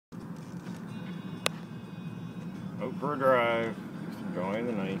Out for a drive, just enjoying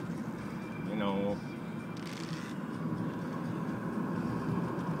the night, you know.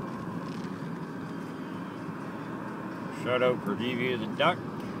 Shout out for DV the Duck,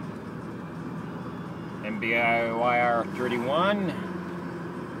 MBI YR31,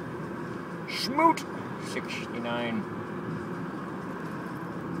 Schmoot 69,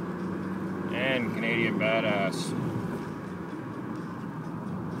 and Canadian Badass.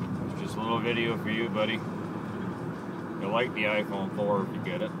 It's just a little video for you, buddy. You'll like the iPhone 4 if you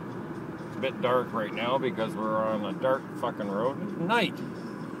get it. It's a bit dark right now because we're on a dark fucking road at night.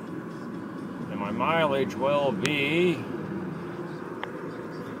 And my mileage will be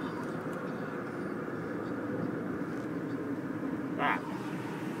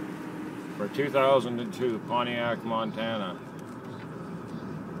for 2002 Pontiac, Montana.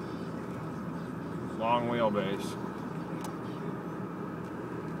 Long wheelbase.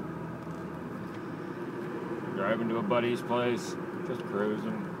 Driving to a buddy's place, just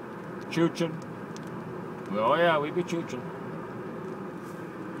cruising, chooching. Oh yeah, we be chooching.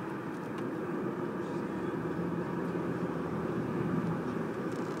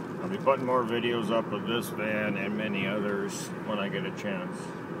 I'll be putting more videos up of this van and many others when I get a chance.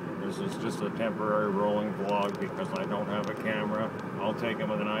 This is just a temporary rolling vlog because I don't have a camera. I'll take it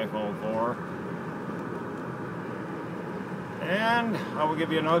with an iPhone 4. And I will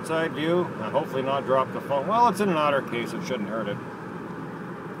give you an outside view and hopefully not drop the phone. Well, it's in an otter case, it shouldn't hurt it.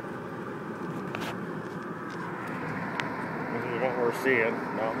 This is what we're seeing,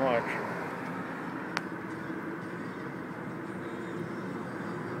 not much.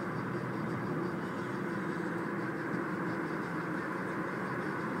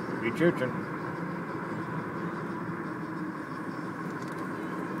 Be chooching.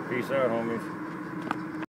 Peace out, homies.